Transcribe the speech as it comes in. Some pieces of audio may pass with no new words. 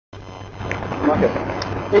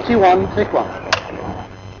Okay. 81, take one.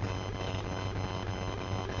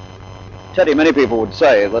 Teddy, many people would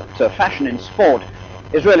say that fashion in sport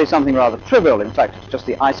is really something rather trivial. In fact, it's just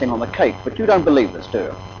the icing on the cake. But you don't believe this, do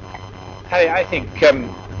you? Harry, I think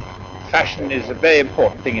fashion is a very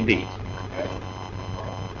important thing indeed.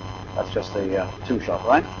 That's just the two-shot,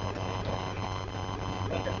 right?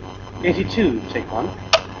 82, take one.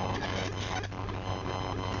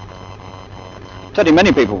 Teddy,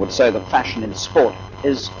 many people would say that fashion in sport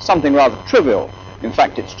is something rather trivial. In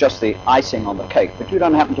fact, it's just the icing on the cake. But you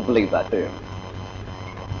don't happen to believe that, do you?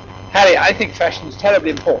 Harry, I think fashion is terribly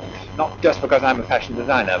important, not just because I'm a fashion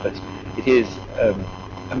designer, but it is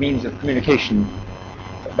a means of communication,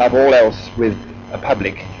 above all else, with a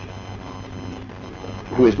public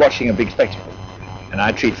who is watching a big spectacle. And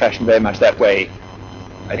I treat fashion very much that way.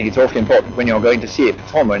 I think it's awfully important when you're going to see a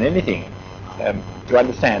performer in anything to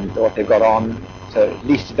understand what they've got on, so at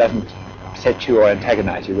least it doesn't upset you or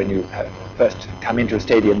antagonize you when you first come into a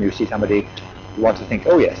stadium. You see somebody, you want to think,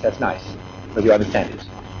 oh yes, that's nice, because you understand it.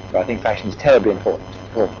 So I think fashion is terribly important.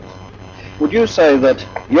 Would you say that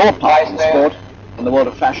your part in sport, in the world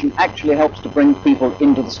of fashion, actually helps to bring people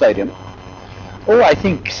into the stadium? Oh, I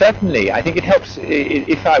think certainly. I think it helps.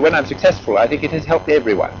 When I'm successful, I think it has helped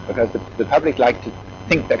everyone, because the public like to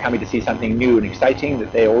think they're coming to see something new and exciting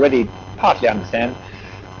that they already partly understand.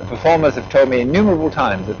 The performers have told me innumerable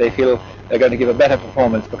times that they feel they're going to give a better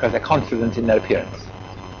performance because they're confident in their appearance.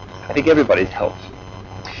 I think everybody's helped.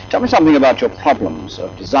 Tell me something about your problems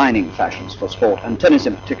of designing fashions for sport, and tennis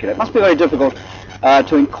in particular. It must be very difficult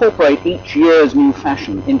to incorporate each year's new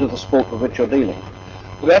fashion into the sport with which you're dealing.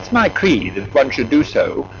 Well, that's my creed, that one should do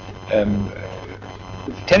so.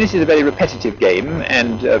 Tennis is a very repetitive game,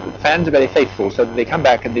 and fans are very faithful, so that they come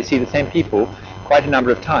back and they see the same people quite a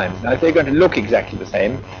number of times. Now, if they're going to look exactly the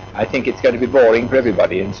same, I think it's going to be boring for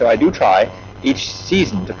everybody, and so I do try each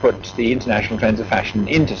season to put the international trends of fashion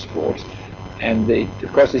into sport. And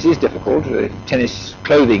of course, this is difficult. Tennis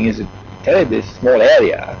clothing is a terribly small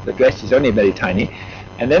area. The dress is only very tiny.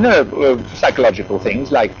 And then there are psychological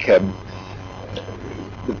things like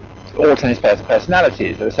all tennis players'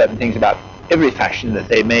 personalities. There are certain things about every fashion that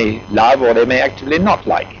they may love or they may actively not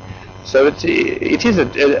like. So it is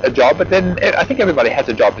a job, but then I think everybody has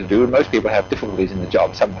a job to do, and most people have difficulties in the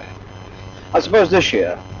job somewhere. I suppose this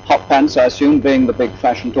year, hot pants, I assume, being the big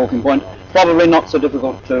fashion talking point, probably not so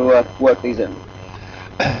difficult to work these in.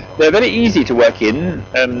 They're very easy to work in,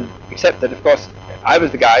 except that, of course, I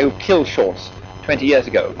was the guy who killed shorts 20 years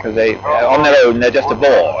ago, because they, on their own, they're just a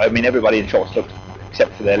bore. I mean, everybody in shorts looked,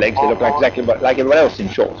 except for their legs, they look like exactly like everyone else in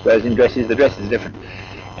shorts, whereas in dresses, the dress is different.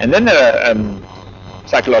 And then there are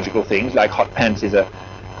psychological things, like hot pants is a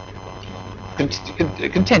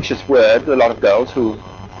contentious word with a lot of girls who,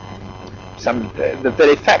 the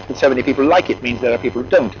very fact that so many people like it means there are people who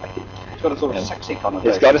don't like it. It's got a sort of sexy connotation.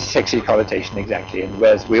 It's got a sexy connotation, exactly, and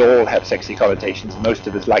whereas we all have sexy connotations, most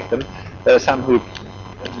of us like them, there are some who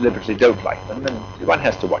deliberately don't like them, and one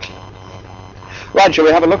has to watch it. Right, shall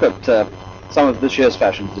we have a look at some of this year's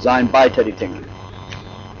fashions designed by Teddy Tinling?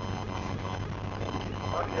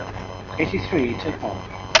 83, take one.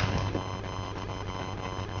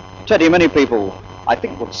 Teddy, many people, I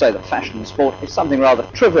think, would say that fashion in sport is something rather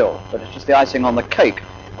trivial, that it's just the icing on the cake.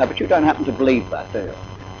 But you don't happen to believe that, do you?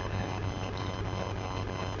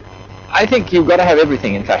 I think you've got to have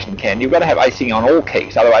everything in fashion, Ken. You've got to have icing on all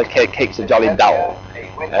cakes, otherwise cakes are jolly dull.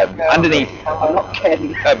 Underneath... I'm not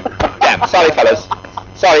Ken. Damn, sorry fellas.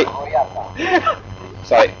 Sorry.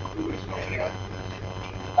 Sorry.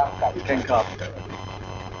 Ken Carpenter.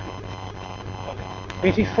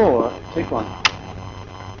 84, take one.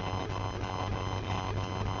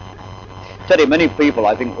 Teddy, many people,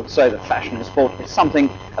 I think, would say that fashion in sport is something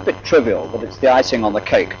a bit trivial, that it's the icing on the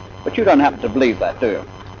cake. But you don't happen to believe that, do you?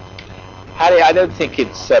 Harry, I don't think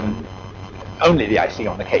it's only the icing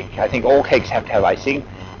on the cake. I think all cakes have to have icing.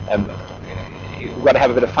 You've got to have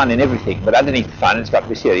a bit of fun in everything, but underneath the fun, it's got to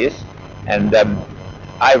be serious. And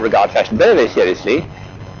I regard fashion very, very seriously,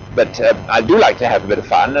 but I do like to have a bit of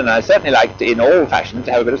fun, and I certainly like to, in all fashion,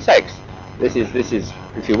 to have a bit of sex. This is,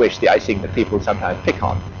 if you wish, the icing that people sometimes pick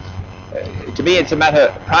on. To me, it's a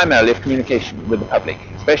matter primarily of communication with the public,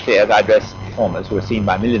 especially as I dress performers who are seen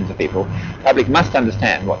by millions of people. The public must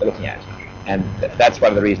understand what they're looking at, and that's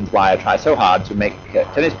one of the reasons why I try so hard to make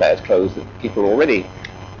tennis players' clothes that people already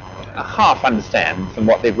half understand from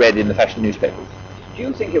what they've read in the fashion newspapers. Do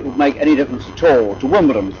you think it would make any difference at all to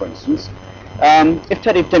Wimbledon, for instance, if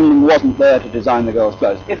Teddy Tinling wasn't there to design the girls'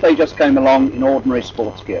 clothes, if they just came along in ordinary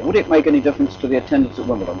sports gear? Would it make any difference to the attendance at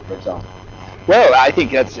Wimbledon, for example? Well, I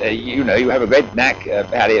think that's, you know, you have a great knack,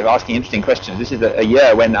 Harry, of asking interesting questions. This is a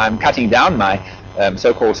year when I'm cutting down my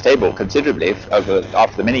so-called stable considerably after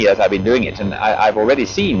the many years I've been doing it, and I've already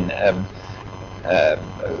seen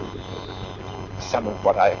some of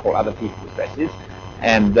what I call other people's dresses,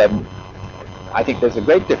 and I think there's a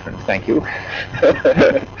great difference. Thank you.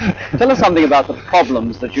 Tell us something about the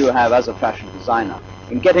problems that you have as a fashion designer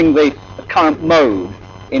in getting the current mode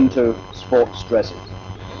into sports dresses.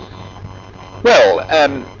 Well,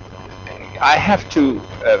 I have to,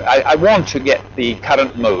 I want to get the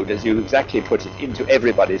current mode, as you exactly put it, into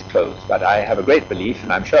everybody's clothes. But I have a great belief,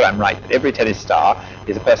 and I'm sure I'm right, that every tennis star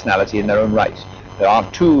is a personality in their own right. There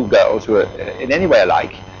aren't two girls who are in any way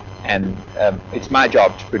alike, and it's my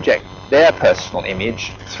job to project their personal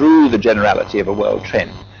image through the generality of a world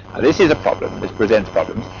trend. Now, this is a problem. This presents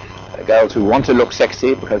problems. Girls who want to look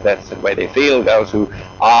sexy because that's the way they feel, girls who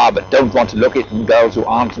are but don't want to look it, and girls who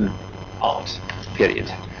aren't and aren't,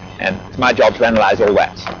 period. And it's my job to analyze all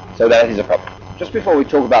that. So that is a problem. Just before we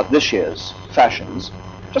talk about this year's fashions,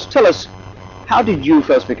 just tell us, how did you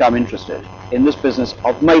first become interested in this business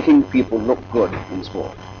of making people look good in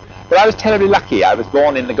sport? Well, I was terribly lucky. I was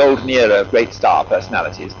born in the golden era of great star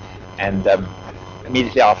personalities, and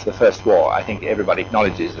immediately after the First War, I think everybody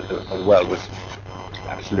acknowledges that the world was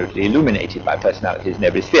absolutely illuminated by personalities in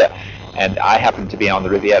every sphere. And I happened to be on the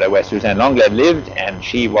Riviera where Suzanne Lenglen lived, and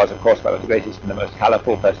she was, of course, one of the greatest and the most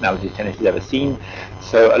colourful personalities tennis has ever seen.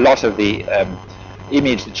 So a lot of the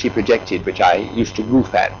image that she projected, which I used to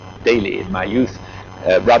goof at daily in my youth,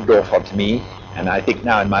 rubbed off onto me. And I think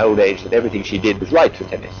now in my old age that everything she did was right for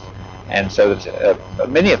tennis. And so that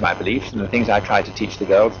many of my beliefs and the things I try to teach the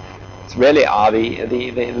girls really are the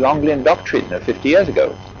Lenglen doctrine of 50 years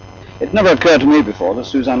ago. It never occurred to me before that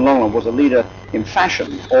Suzanne Lenglen was a leader in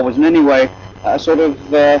fashion, or was in any way a sort of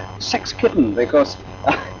sex kitten, because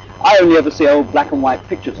I only ever see old black and white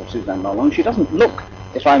pictures of Suzanne Lenglen. She doesn't look,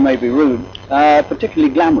 if I may be rude,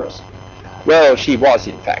 particularly glamorous. Well, she was,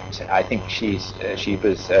 in fact. I think she was,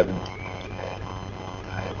 of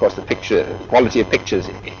course, the quality of pictures,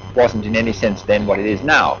 it wasn't in any sense then what it is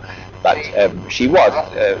now. But she was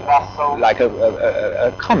like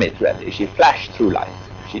a comet, really. She flashed through life.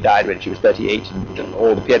 She died when she was 38, and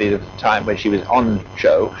all the period of time when she was on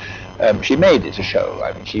show, she made it a show.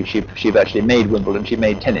 I mean, she virtually made Wimbledon, she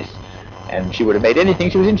made tennis, and she would have made anything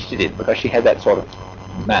she was interested in because she had that sort of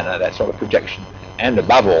manner, that sort of projection, and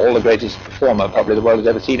above all, the greatest performer probably the world has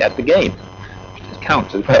ever seen at the game, which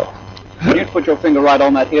counts as well. You'd put your finger right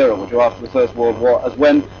on that era, would you, after the First World War, as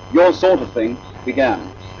when your sort of thing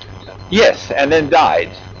began? Yes, and then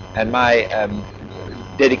died, and my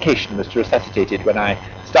dedication was to resuscitate it when I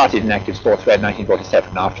started in active sportswear in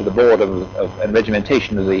 1947 after the board and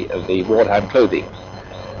regimentation of the wartime clothing.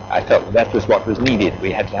 I felt that was what was needed.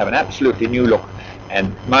 We had to have an absolutely new look,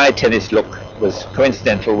 and my tennis look was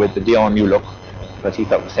coincidental with the Dion new look, because he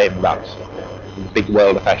felt the same about the big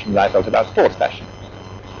world of fashion as I felt about sports fashion.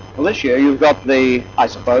 Well, this year you've got I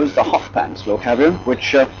suppose, the hot pants look, have you?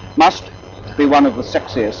 Which must be one of the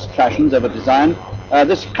sexiest fashions ever designed.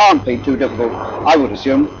 This can't be too difficult, I would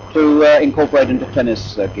assume, to incorporate into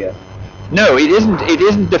tennis gear. No, it isn't. It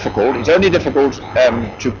isn't difficult. It's only difficult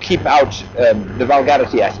to keep out the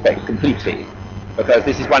vulgarity aspect completely, because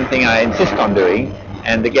this is one thing I insist on doing.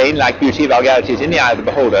 And again, like beauty, vulgarity is in the eye of the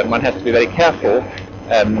beholder, and one has to be very careful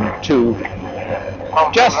to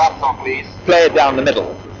just play it down the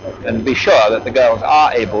middle and be sure that the girls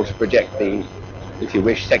are able to project the, if you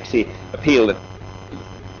wish, sexy appeal that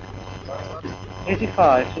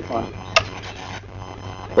 85, take one.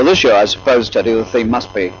 Well, this year, I suppose, Teddy, the theme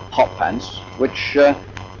must be hot pants, which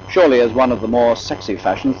surely is one of the more sexy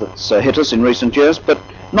fashions that's hit us in recent years, but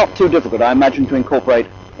not too difficult, I imagine, to incorporate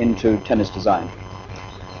into tennis design.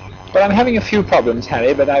 Well, I'm having a few problems,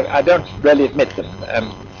 Harry, but I don't really admit them.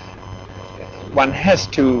 One has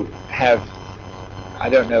to have, I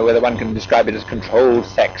don't know whether one can describe it as controlled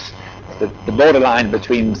sex. The borderline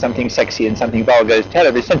between something sexy and something vulgar is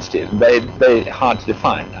terribly sensitive and very, very hard to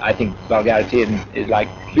define. I think vulgarity is like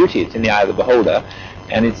beauty. It's in the eye of the beholder,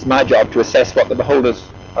 and it's my job to assess what the beholders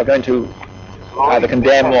are going to either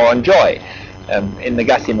condemn or enjoy. In the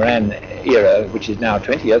Gussie Moran era, which is now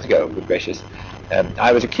 20 years ago, good gracious,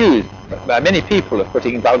 I was accused by many people of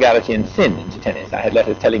putting vulgarity and sin into tennis. I had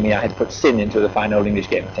letters telling me I had put sin into the fine old English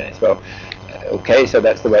game of tennis. Well, okay, so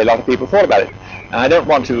that's the way a lot of people thought about it. And I don't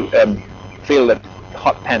want to feel that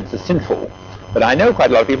hot pants are sinful, but I know quite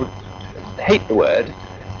a lot of people hate the word,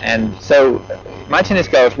 and so my tennis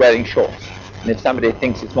girls wearing shorts, and if somebody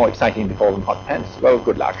thinks it's more exciting to call them hot pants, well,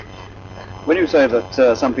 good luck. When you say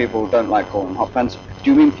that some people don't like calling hot pants, do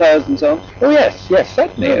you mean players themselves? Oh yes,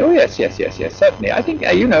 certainly. Oh yes, certainly. I think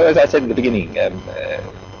you know, as I said in the beginning,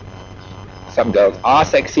 some girls are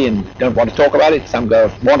sexy and don't want to talk about it. Some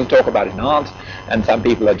girls want to talk about it and aren't, and some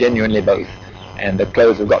people are genuinely both. And the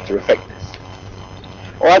clothes have got to reflect this.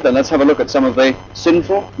 All right then, let's have a look at some of the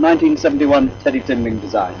sinful 1971 Teddy Tinling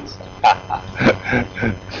designs.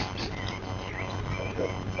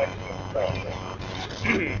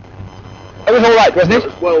 It was all right, wasn't it? It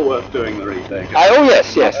was well worth doing the retake. Oh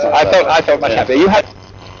yes. I felt much happier. You had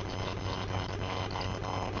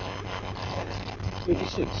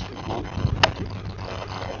 86.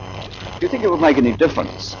 Do you think it would make any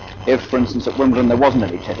difference if, for instance, at Wimbledon there wasn't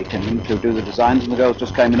any Teddy Tinling to do the designs and the girls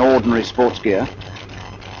just came in ordinary sports gear?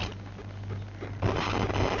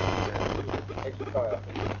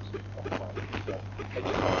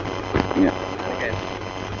 Yeah.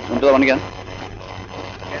 Want to do that one again?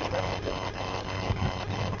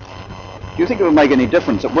 Do you think it would make any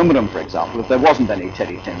difference at Wimbledon, for example, if there wasn't any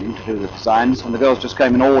Teddy Tinling to do the designs and the girls just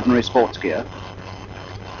came in ordinary sports gear?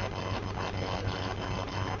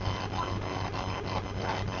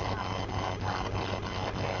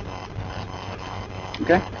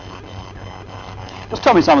 Okay. Just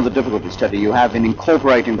tell me some of the difficulties, Teddy, you have in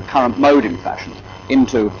incorporating the current mode in fashion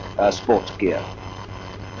into sports gear.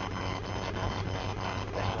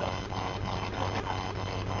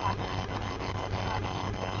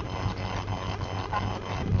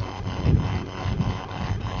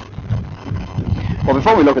 Well,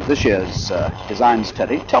 before we look at this year's designs,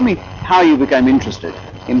 Teddy, tell me how you became interested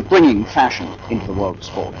in bringing fashion into the world of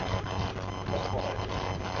sport.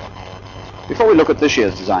 Before we look at this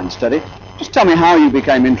year's designs, Teddy, just tell me how you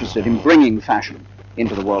became interested in bringing fashion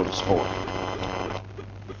into the world of sport.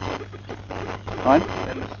 Right?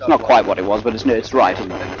 It's not quite what it was, but it's right,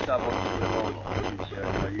 isn't it?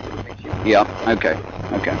 Yeah, okay.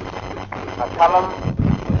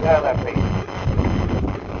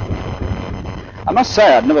 I must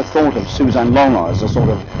say I'd never thought of Suzanne Longor as a sort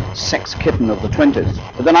of sex kitten of the 20s,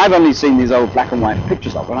 but then I've only seen these old black and white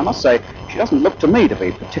pictures of her, and I must say she doesn't look to me to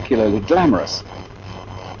be particularly glamorous.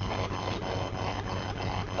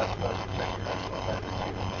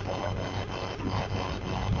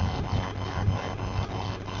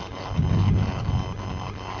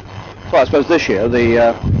 Well, I suppose this year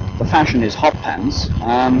the fashion is hot pants,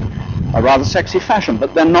 a rather sexy fashion,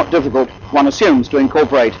 but they're not difficult, one assumes, to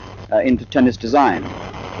incorporate into tennis design.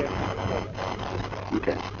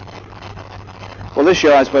 Okay. Well, this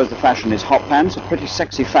year I suppose the fashion is hot pants, a pretty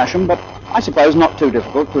sexy fashion, but I suppose not too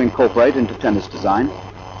difficult to incorporate into tennis design.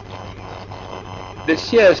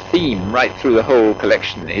 This year's theme right through the whole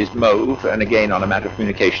collection is mauve, and again on a matter of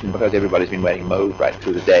communication, because everybody's been wearing mauve right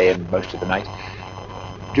through the day and most of the night.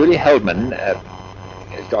 Julie Heldman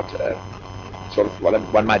has got sort of what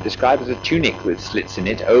one might describe as a tunic with slits in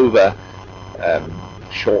it over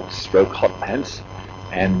short stroke hot pants,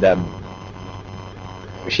 and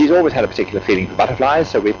she's always had a particular feeling for butterflies,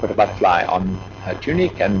 so we put a butterfly on her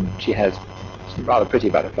tunic, and she has some rather pretty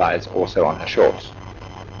butterflies also on her shorts.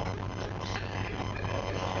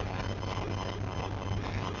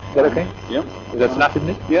 Is that okay? Yeah. That's enough, isn't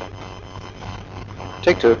it? Yeah.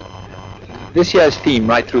 Take two. This year's theme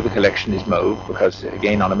right through the collection is mauve, because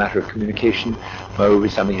again on a matter of communication, mauve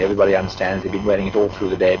is something everybody understands. They've been wearing it all through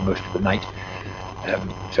the day and most of the night.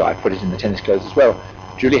 So I put it in the tennis clothes as well.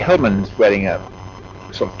 Julie Hellman's wearing a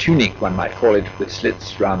sort of tunic, one might call it, with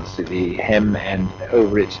slits around the hem, and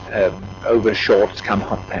over it, over shorts come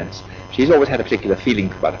hot pants. She's always had a particular feeling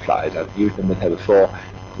for butterflies. I've used them with her before.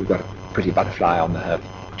 We've got a pretty butterfly on her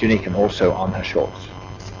tunic and also on her shorts.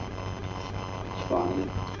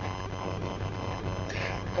 Fine.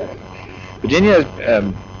 Virginia's,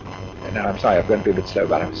 no, I'm sorry, I've gone to be a bit slow,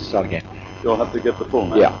 but I have to start again. You'll have to get the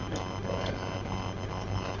format. Yeah.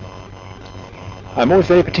 I'm always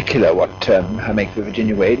very particular what I make for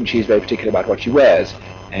Virginia Wade, and she's very particular about what she wears.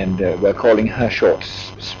 And we're calling her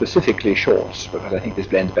shorts, specifically shorts, because I think this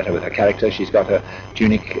blends better with her character. She's got her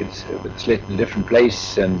tunic, it's with a slit in a different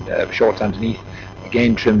place, and shorts underneath,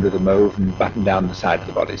 again trimmed with a mauve and buttoned down the side of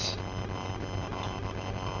the bodice.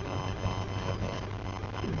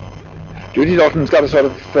 Judy Dalton's got a sort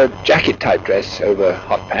of jacket type dress over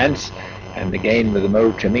hot pants, and again with the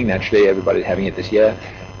mauve trimming. Naturally, everybody's having it this year.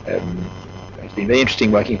 It's been very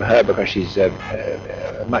interesting working for her, because she's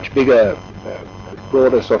a much bigger,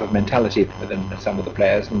 broader sort of mentality than some of the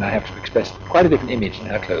players, and I have to express quite a different image in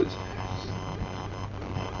her clothes.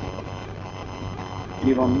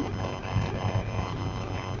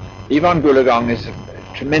 Yvonne Goolagong is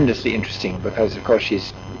tremendously interesting, because of course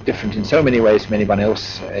she's different in so many ways from anyone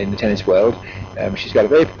else in the tennis world. She's got a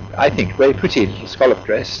very, I think, very pretty little scallop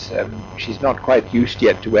dress. She's not quite used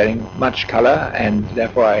yet to wearing much colour, and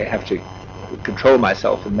therefore I have to control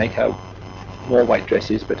myself and make her more white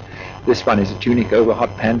dresses. But this one is a tunic over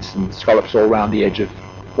hot pants and scallops all around the edge of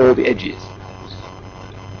all the edges.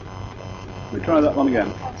 We try that one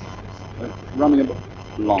again. Running a bit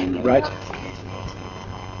long. Right.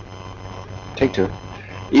 Take two.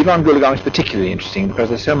 Yvonne Goolagong is particularly interesting because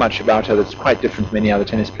there's so much about her that's quite different from any other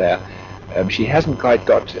tennis player. She hasn't quite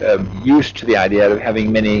got used to the idea of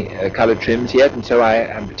having many coloured trims yet, and so I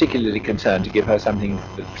am particularly concerned to give her something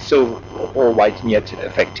that's still all white and yet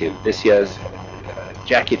effective. This year's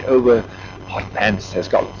jacket over hot pants has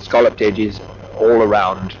got scalloped edges all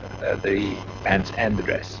around the pants and the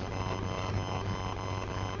dress.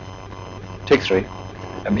 Take three.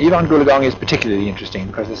 Yvonne Goolagong is particularly interesting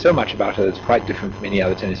because there's so much about her that's quite different from any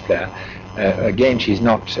other tennis player. Again, she's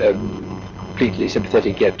not completely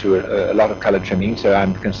sympathetic yet to a lot of colour trimming, so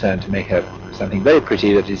I'm concerned to make her something very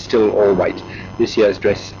pretty that is still all white. This year's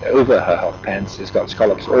dress over her hot pants has got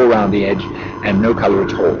scallops all around the edge and no colour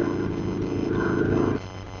at all.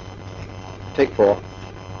 Take four.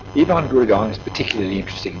 Yvonne Goolagong is particularly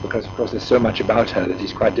interesting because, of course, there's so much about her that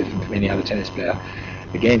is quite different from any other tennis player.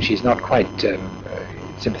 Again, she's not quite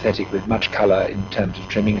sympathetic with much colour in terms of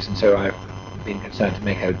trimmings, and so I've been concerned to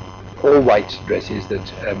make her all white dresses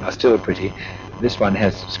that are still pretty. This one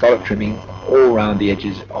has scallop trimming all around the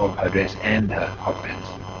edges of her dress and her hot pants.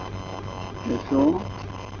 You sure?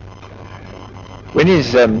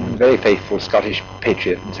 Winnie's very faithful Scottish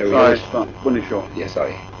patriot, and so we always... Winnie Shaw. Yeah,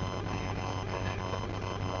 sorry.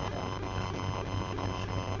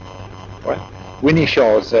 What? Winnie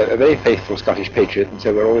Shaw's a very faithful Scottish patriot, and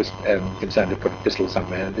so we're always concerned to put a pistol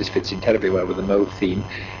somewhere, and this fits in terribly well with the mauve theme.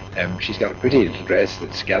 She's got a pretty little dress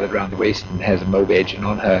that's gathered around the waist and has a mauve edge, and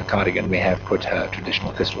on her cardigan we have put her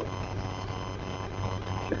traditional pistol.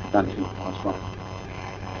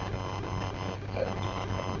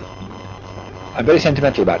 I'm very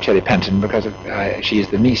sentimental about Cherry Panton because she is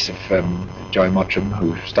the niece of Joy Mottram,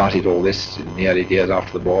 who started all this in the early years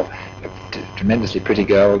after the war. A tremendously pretty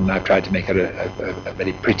girl, and I've tried to make her a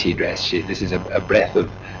very pretty dress. This is a breath of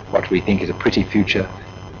what we think is a pretty future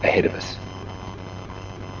ahead of us.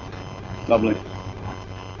 Lovely.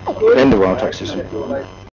 End of our taxation.